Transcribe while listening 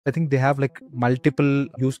I think they have like multiple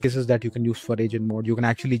use cases that you can use for agent mode. You can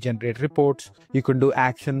actually generate reports. You can do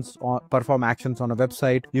actions or perform actions on a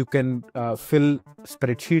website. You can fill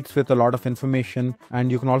spreadsheets with a lot of information,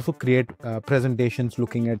 and you can also create presentations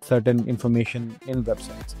looking at certain information in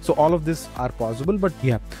websites. So all of this are possible, but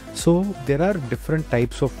yeah. So there are different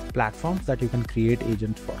types of platforms that you can create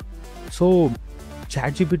agents for. So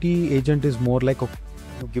ChatGPT agent is more like you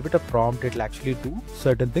give it a prompt, it'll actually do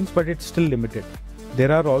certain things, but it's still limited. There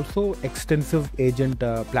are also extensive agent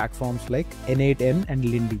platforms like n8n and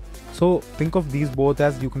lindy. So think of these both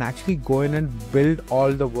as you can actually go in and build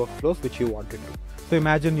all the workflows which you wanted to. So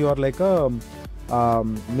imagine you're like a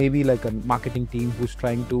maybe like a marketing team who's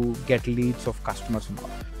trying to get leads of customers and all.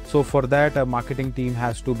 So for that, a marketing team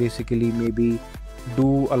has to basically maybe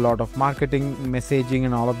do a lot of marketing, messaging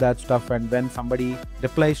and all of that stuff. And when somebody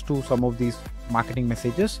replies to some of these marketing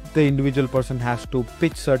messages, the individual person has to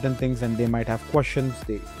pitch certain things and they might have questions.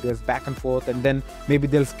 There's back and forth, and then maybe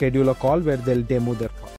they'll schedule a call where they'll demo their product.